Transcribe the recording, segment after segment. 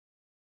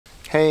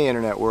Hey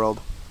internet world,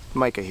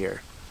 Micah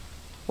here.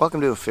 Welcome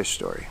to a fish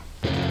story.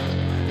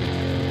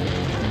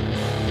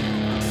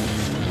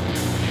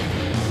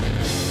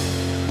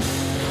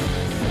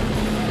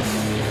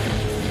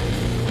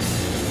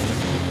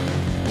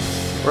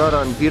 We're out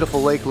on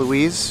beautiful Lake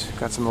Louise,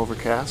 got some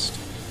overcast.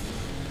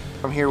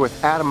 I'm here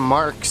with Adam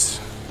Marx,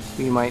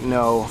 who you might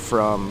know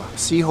from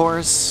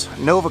Seawhores,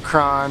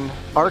 Novacron,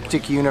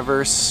 Arctic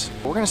Universe.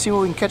 We're gonna see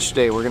what we can catch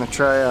today. We're gonna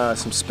try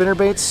some spinner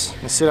baits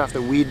and sit off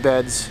the weed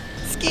beds.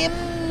 Skim!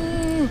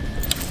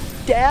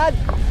 Dad!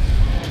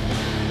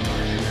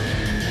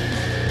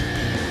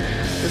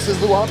 This is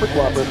the Whopper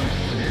Clopper.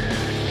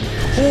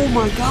 Oh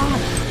my god!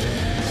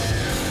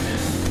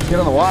 Get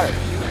on the water.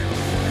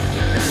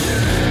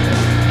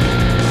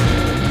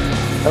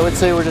 I would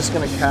say we're just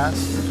gonna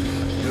cast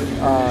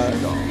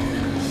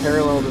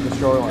parallel to the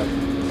shoreline.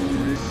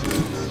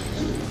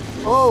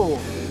 Oh,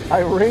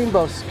 I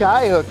rainbow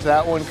skyhooked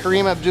that one.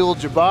 Kareem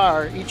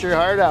Abdul-Jabbar, eat your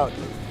heart out.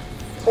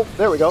 Oh,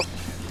 there we go.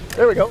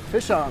 There we go.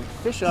 Fish on.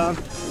 Fish on.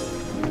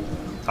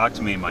 Talk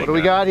to me, Mike. What do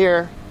we got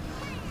here?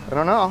 I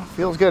don't know.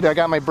 Feels good. I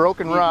got my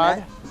broken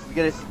rod. You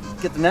gotta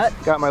get the net?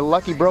 Got my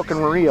lucky broken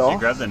reel. Hey,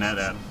 grab the net,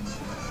 Adam.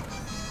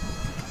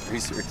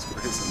 Research,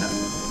 where's the net?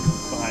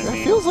 Behind That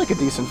me. feels like a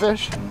decent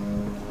fish.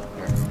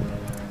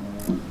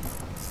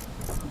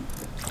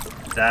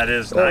 That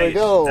is There nice. we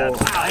go.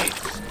 That's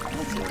nice.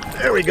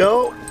 There we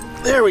go.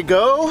 There we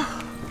go.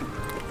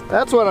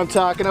 That's what I'm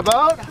talking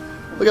about.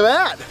 Look at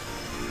that.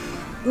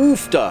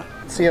 Oofta!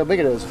 Let's see how big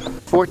it is.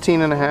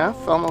 14 and a half,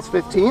 almost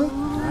 15.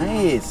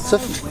 Nice. It's a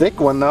thick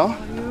one though.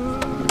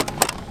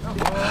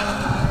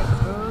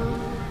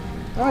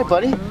 All right,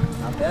 buddy.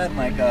 Not bad,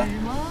 Micah.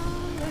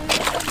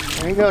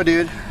 There you go,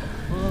 dude.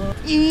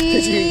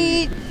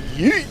 Eat!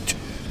 Yeet.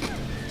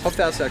 How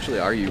fast actually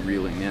are you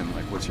reeling in?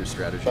 Like, what's your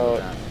strategy with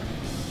that?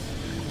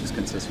 Just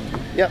consistent?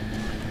 Yep.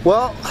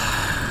 Well,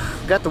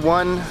 got the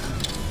one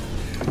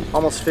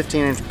almost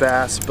 15-inch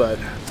bass, but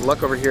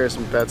luck over here is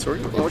some beds, so we're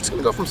just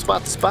gonna go from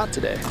spot to spot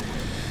today.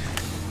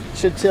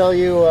 Should tell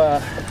you,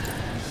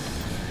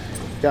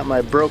 got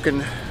my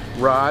broken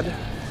rod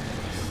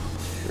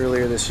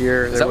earlier this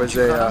year. Is There that was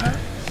what you a caught on that?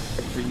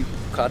 Or you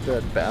caught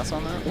that bass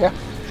on that? yeah.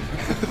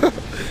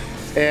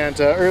 And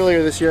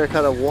earlier this year I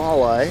caught a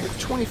walleye,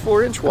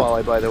 24-inch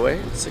walleye by the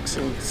way,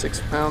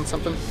 6 pounds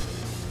something.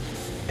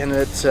 And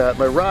it,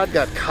 my rod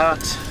got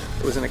caught.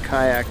 It was in a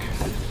kayak.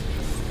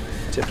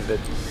 Tip of it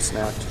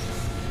snapped.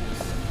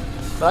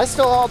 But I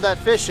still hauled that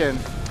fish in.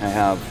 I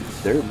have.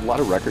 There are a lot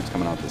of records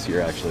coming out this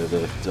year actually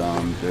that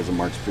there's a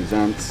Marx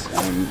Presents.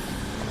 I'm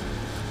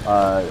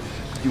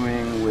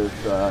doing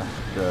with the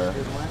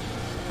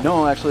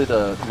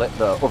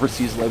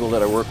overseas label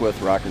that I work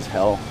with, Rock as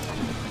Hell.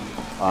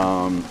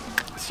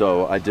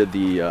 So I did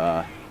the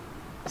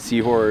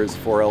Seawhores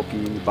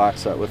 4LP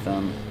box set with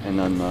them, and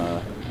then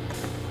the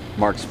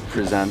Marx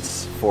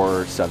Presents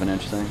 4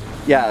 7-inch thing.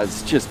 Yeah,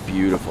 it's just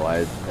beautiful.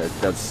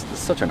 That's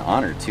such an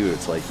honor too.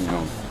 It's like, you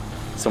know,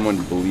 someone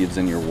who believes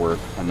in your work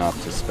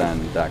enough to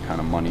spend that kind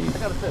of money. I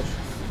got a fish.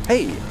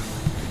 Hey,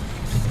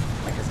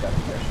 Micah's got a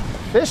fish.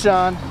 Fish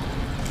on.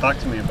 Talk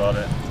to me about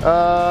it.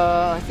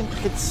 I think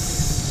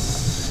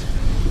it's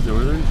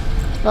Northern?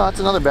 no, it's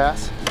another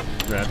bass.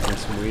 Grab for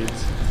some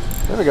weeds.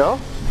 There we go.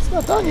 It's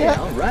not done yet.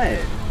 All right.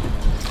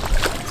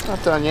 It's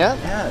not done yet.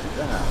 Yeah.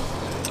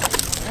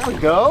 There we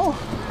go.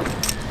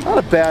 Not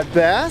a bad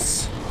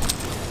bass.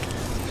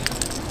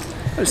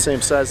 They're the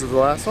same size as the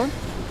last one.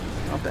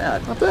 Not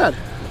bad. Not bad.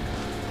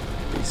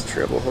 These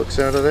treble hooks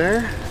out of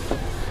there.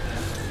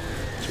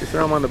 Should we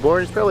throw them on the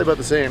board? It's probably about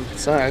the same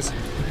size.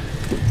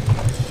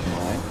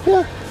 All right.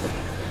 Yeah.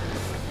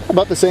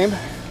 About the same.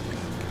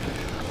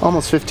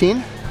 Almost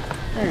 15.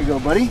 There you go,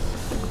 buddy.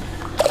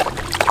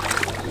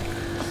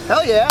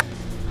 Hell yeah.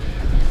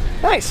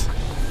 Nice.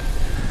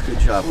 Good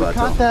job, We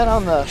caught that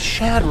on the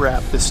shad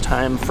wrap this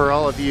time for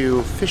all of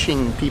you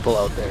fishing people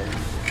out there.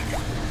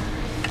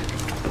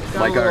 Got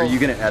Micah, a are you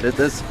gonna edit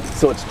this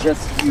so it's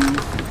just you?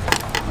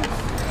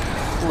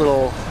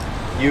 little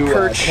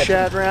perch catch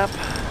shad wrap?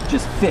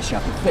 just fish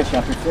after fish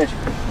after fish,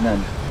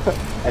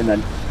 and then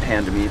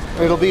hand to me.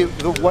 It'll be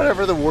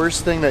whatever the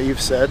worst thing that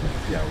you've said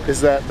Yeah. is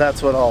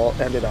that's what I'll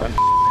end it on.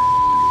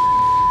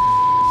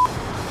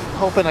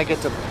 Hoping I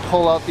get to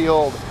pull out the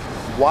old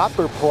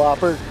Whopper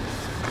Plopper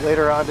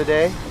later on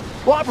today.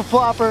 Whopper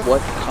Plopper!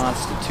 What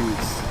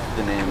constitutes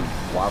the name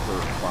Whopper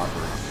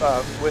Plopper?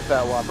 With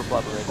that Whopper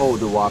Plopper right Oh,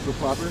 the Whopper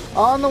Plopper?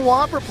 on the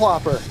Whopper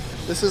Plopper.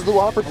 This is the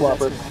Whopper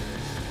Plopper.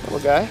 Little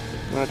guy,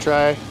 you wanna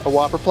try a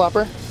Whopper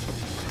Plopper?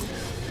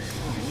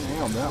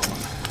 Nailed that one.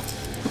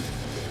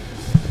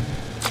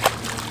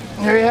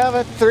 There you have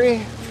it,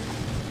 3.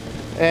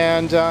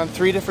 And on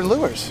 3 different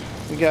lures.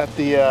 We got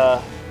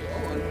the,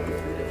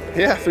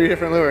 3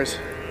 different lures.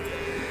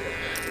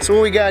 So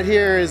what we got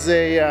here is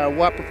a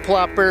Whopper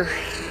Plopper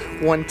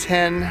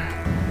 110.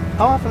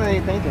 How often are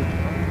you painting?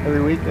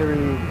 Every week?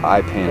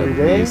 I paint Every at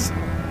day? least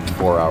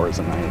 4 hours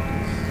a night.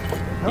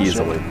 Oh,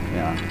 Easily, shit.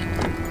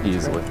 yeah.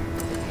 Easily.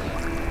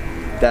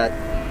 That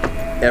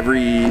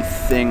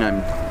everything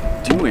I'm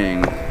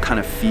doing kind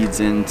of feeds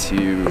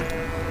into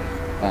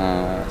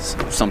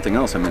something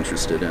else I'm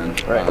interested in.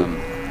 Right.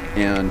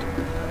 And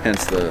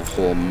hence the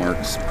whole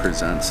Marx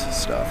Presents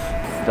stuff.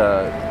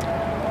 The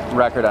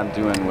record I'm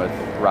doing with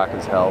Rock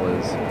as Hell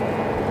is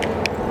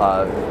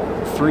a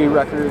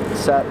 3-record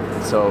set,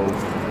 so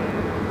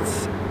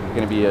it's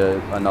going to be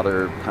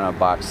another kind of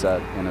box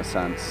set in a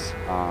sense,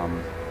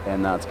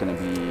 and that's going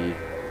to be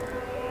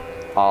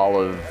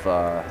all of,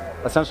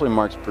 essentially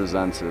Marx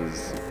Presents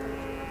is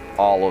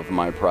all of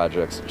my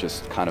projects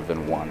just kind of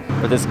in one.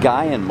 But this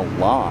guy in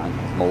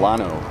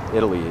Milano,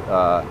 Italy,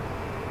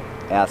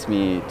 asked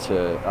me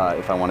to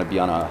if I want to be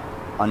on a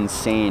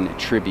Unsane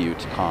tribute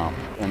comp,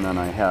 and then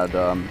I had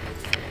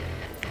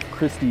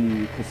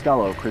Christy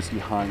Costello, Christy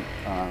Hunt,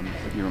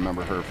 if you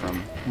remember her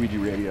from Ouija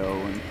Radio,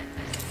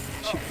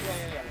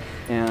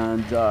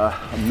 and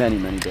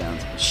many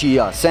bands. She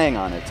sang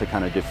on it to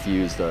kind of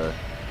diffuse the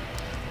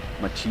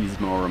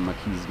machismo or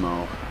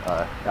machismo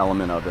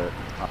element of it,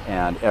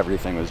 and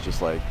everything was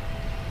just like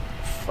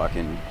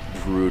fucking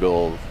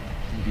brutal,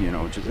 you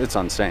know, it's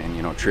Unsane,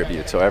 you know,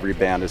 tribute. So every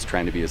band is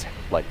trying to be as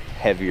like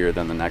heavier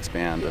than the next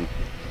band, and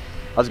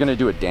I was gonna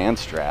do a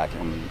dance track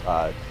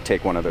and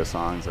take one of their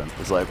songs, and it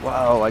was like,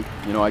 wow, I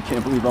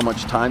can't believe how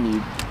much time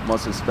you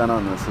must have spent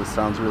on this. This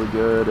sounds really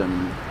good,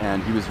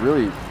 and he was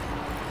really,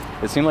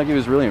 it seemed like he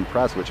was really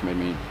impressed, which made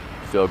me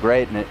feel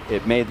great, and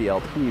it made the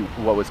LP.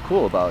 What was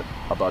cool about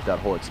that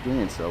whole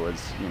experience though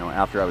is, you know,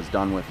 after I was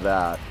done with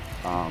that,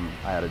 I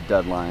had a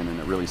deadline, and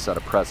it really set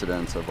a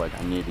precedence of like,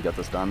 I need to get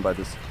this done by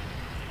this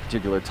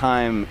particular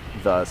time,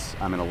 thus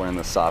I'm going to learn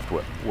the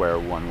software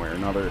one way or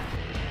another.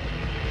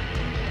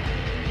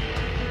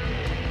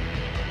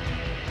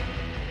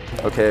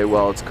 Okay,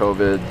 well, it's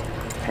COVID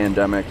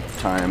pandemic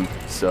time,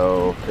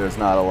 so there's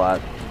not a lot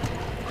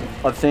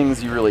of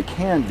things you really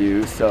can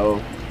do,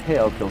 so hey,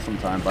 I'll kill some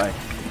time by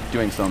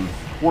doing some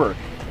work,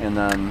 and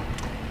then,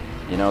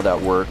 you know, that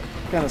work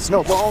Kind of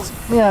snowballs.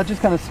 Yeah,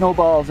 just kind of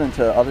snowballs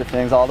into other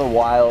things, all the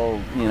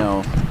while, you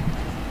know,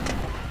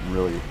 I'm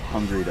really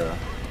hungry to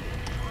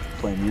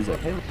play music.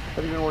 Hey,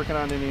 have you been working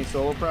on any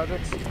solo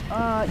projects?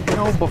 You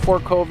know,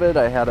 before COVID,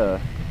 I had a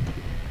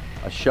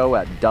show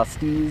at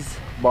Dusty's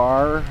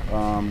Bar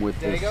with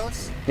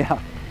Dagos? Yeah,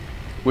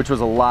 which was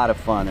a lot of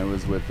fun. It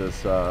was with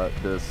this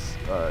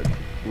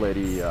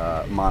lady,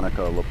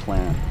 Monica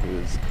LaPlante,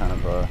 who's kind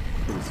of a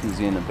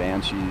Susie and the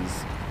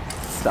Banshees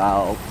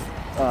style,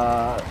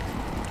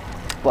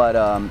 but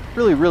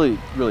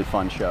really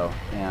fun show.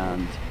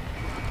 And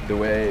the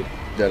way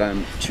that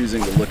I'm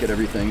choosing to look at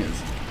everything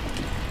is,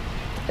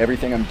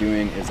 everything I'm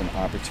doing is an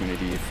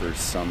opportunity for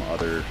some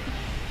other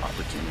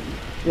opportunity.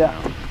 Yeah.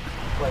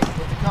 Like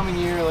with the coming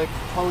year, like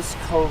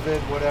post-COVID,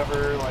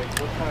 whatever, like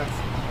what kind of,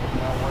 you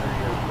know, what are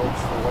your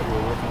hopes for what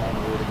you're working on,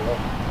 where to go?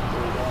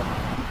 Where you going?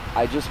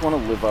 I just want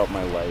to live out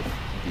my life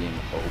being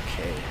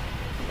okay.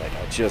 Like,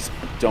 I just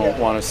don't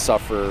want to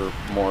suffer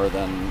more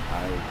than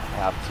I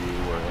have to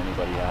or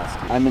anybody has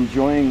to. I'm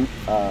enjoying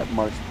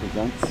Marx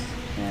Presents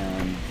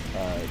and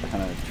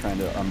kind of trying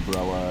to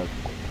umbrella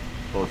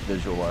both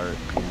visual art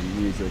and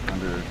music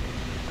under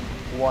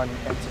One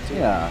entity.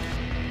 Yeah.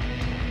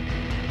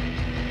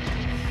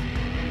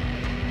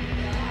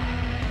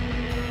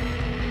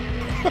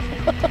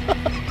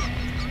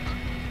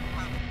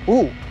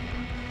 Ooh.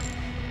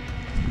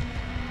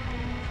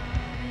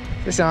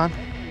 Fish on.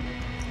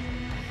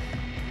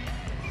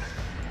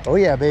 Oh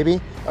yeah, baby.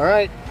 All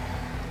right,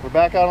 we're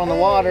back out on the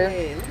water.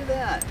 Hey, look at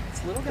that.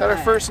 It's a little guy. Got our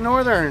first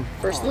northern,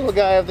 first little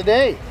guy of the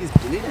day. He's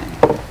bleeding.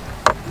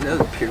 Is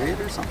that a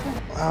period or something?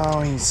 Oh,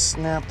 he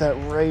snapped that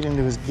right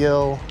into his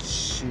gill.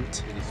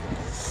 Shoot.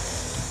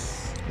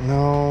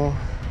 No.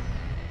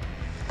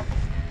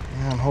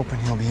 Yeah, I'm hoping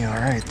he'll be all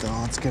right though.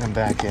 Let's get him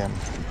back in.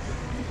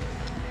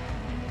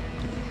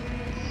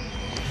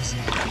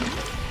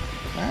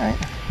 All right.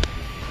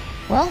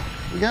 Well,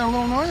 we got a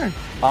little northern.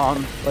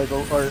 Like,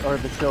 or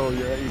the show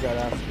you got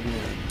asked to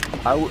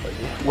do.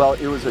 Well,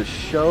 it was a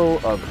show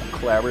of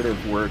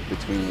collaborative work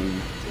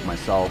between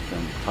myself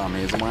and Tom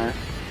Hazelmeyer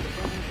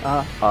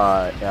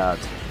at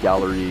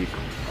gallery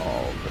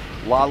called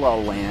La La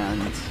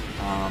Land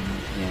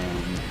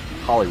in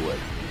Hollywood.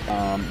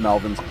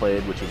 Melvin's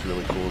played, which was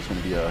really cool. It's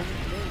going to be a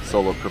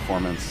solo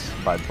performance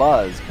by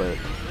Buzz, but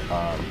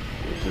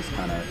it just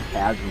kind of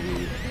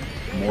casually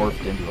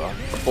morphed into a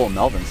full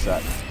Melvin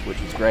set,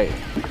 which was great.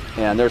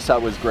 And their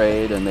set was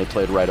great, and they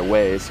played right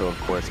away, so of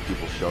course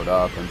people showed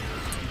up, and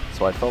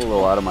so I felt a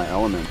little out of my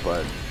element,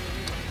 but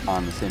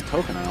on the same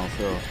token, I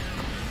also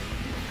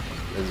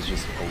was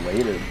just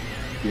elated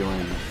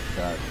feeling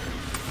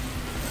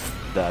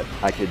that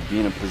I could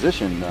be in a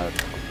position that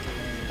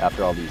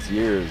after all these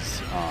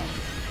years,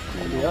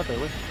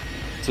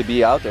 to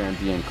be out there and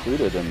be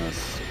included in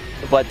this.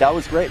 But that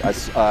was great. I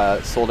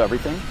sold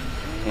everything,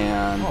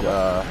 and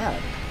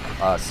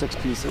 6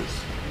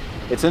 pieces.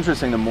 It's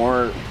interesting. The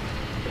more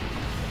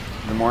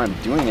I'm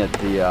doing it,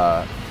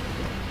 the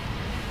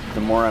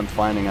more I'm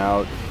finding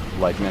out,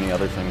 like many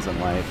other things in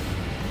life.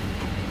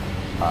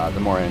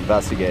 The more I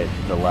investigate,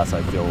 the less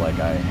I feel like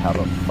I have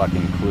a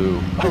fucking clue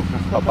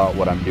about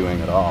what I'm doing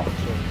at all.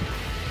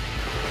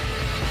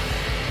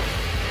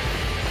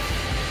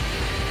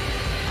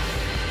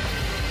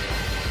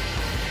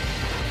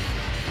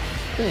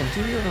 Hey,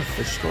 do you have a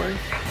fish story?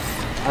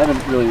 I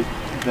haven't really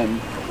been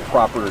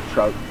proper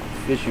trout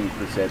fishing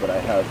per se, but I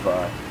have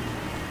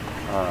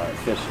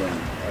fished in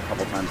a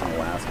couple times in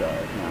Alaska.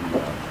 And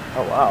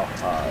Oh wow.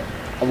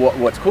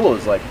 what's cool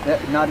is like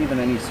not even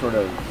any sort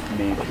of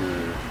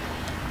major,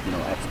 you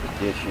know,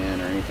 expedition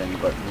or anything,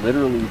 but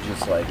literally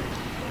just like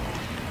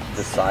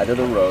the side of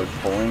the road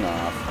pulling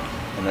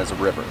off, and there's a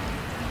river.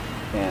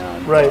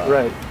 And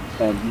Right.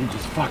 And you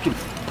just fucking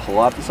pull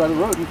off the side of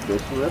the road and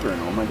fish the river, and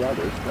oh my god,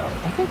 there's trout.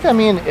 I think, I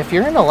mean, if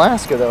you're in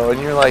Alaska though,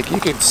 and you're like, you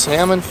can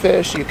salmon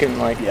fish, you can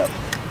like, Yep.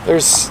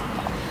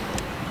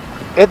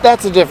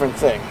 that's a different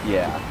thing.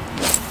 Yeah.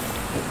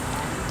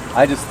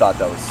 I just thought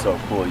that was so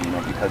cool, you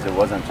know, because it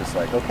wasn't just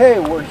like, okay,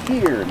 we're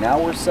here, now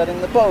we're setting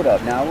the boat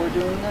up, now we're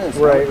doing this.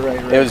 Right.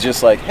 It was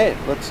just like, hey,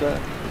 let's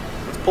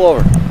pull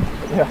over.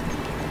 Yeah.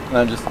 And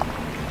then just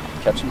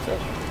catch some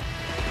fish.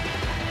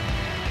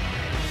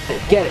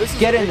 Get This it. is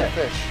Get a in bigger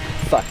there. fish.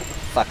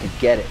 Fucking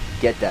get it.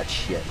 Get that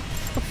shit.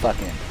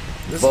 Fucking.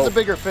 This Boat. is a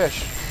bigger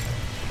fish.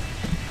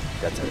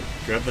 That's it.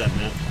 Grab that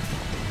net.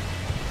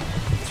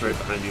 It's right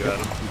behind you,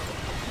 Adam.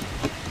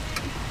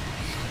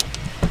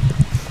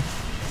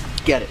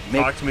 Get it.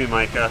 Make Talk to me,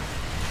 Micah.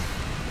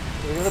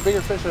 We got a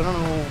bigger fish. I don't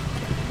know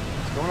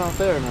what's going out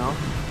there now.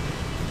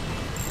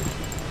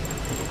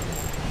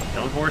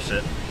 Don't horse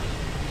it.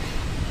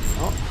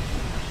 Oh,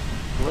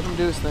 let him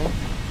do his thing.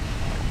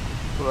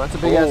 Oh, that's a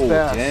big ass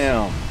bass.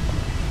 Damn.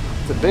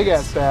 It's a big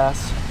ass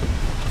bass.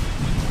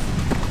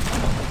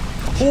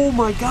 Oh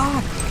my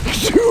god.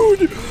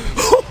 Dude!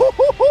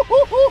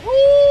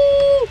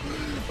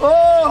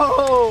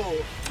 Oh!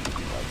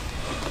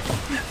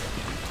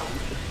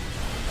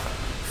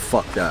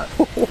 Fuck that.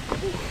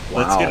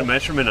 Let's get a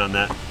measurement on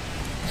that.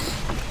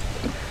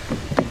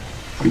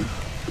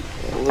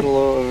 A little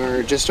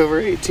over, just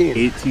over 18.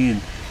 18.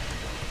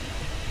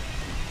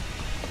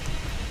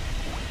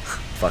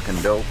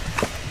 Fucking dope.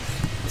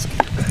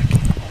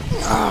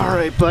 All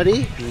right,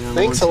 buddy.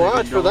 Thanks a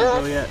lot for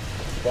that.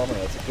 Bummer,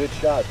 that's a good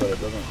shot, but it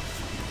doesn't.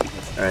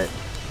 Alright.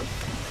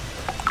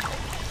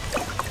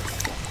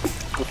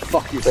 What the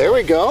fuck you There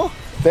we go.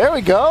 There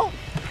we go.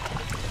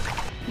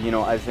 You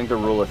know, I think the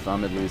rule of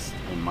thumb, at least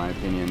in my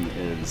opinion,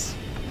 is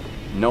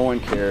no one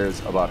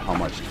cares about how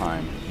much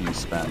time you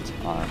spent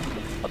on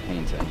a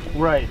painting.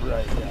 Right,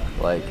 yeah.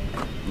 Like,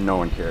 no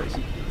one cares.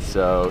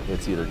 So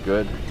it's either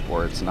good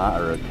or it's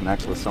not, or it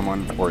connects with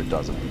someone or it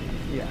doesn't.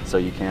 Yeah. So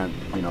you can't,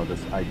 you know,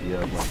 this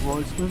idea of like, well,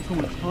 I spent so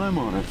much time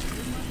on it.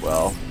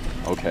 Well,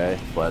 okay,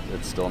 but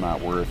it's still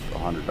not worth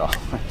 $100.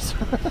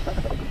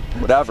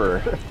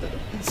 Whatever.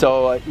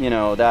 So, you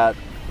know, that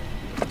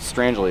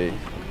strangely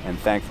and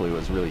thankfully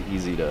was really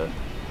easy to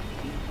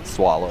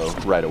swallow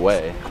right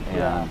away. And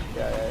Yeah.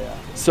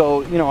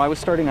 so, you know, I was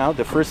starting out,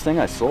 the first thing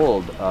I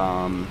sold,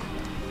 I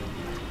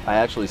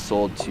actually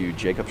sold to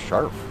Jacob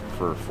Sharp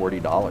for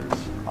 $40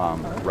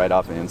 right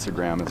off of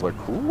Instagram. It's like,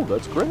 cool,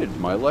 that's great,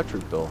 my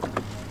electric bill.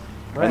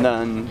 Right. And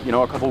then, you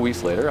know, a couple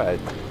weeks later, I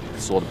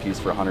sold a piece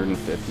for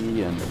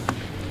 $150, and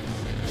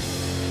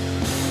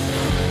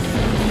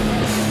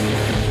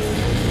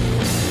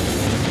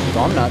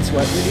so I'm not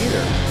sweating it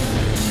either.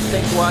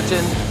 Thanks for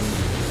watching.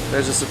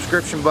 There's a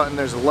subscription button,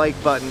 there's a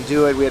like button,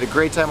 do it. We had a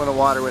great time on the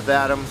water with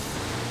Adam.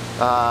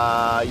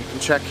 You can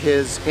check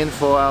his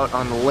info out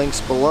on the links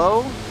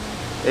below.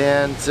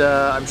 And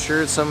I'm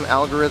sure some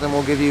algorithm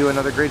will give you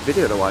another great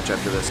video to watch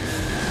after this.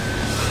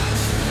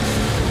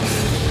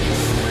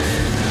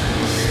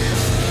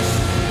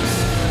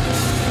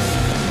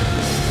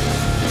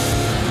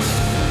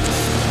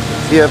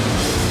 Yeah.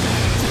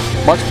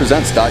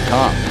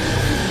 MarxPresents.com.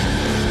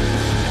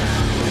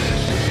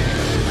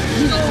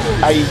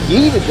 I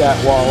yeeted that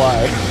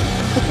walleye.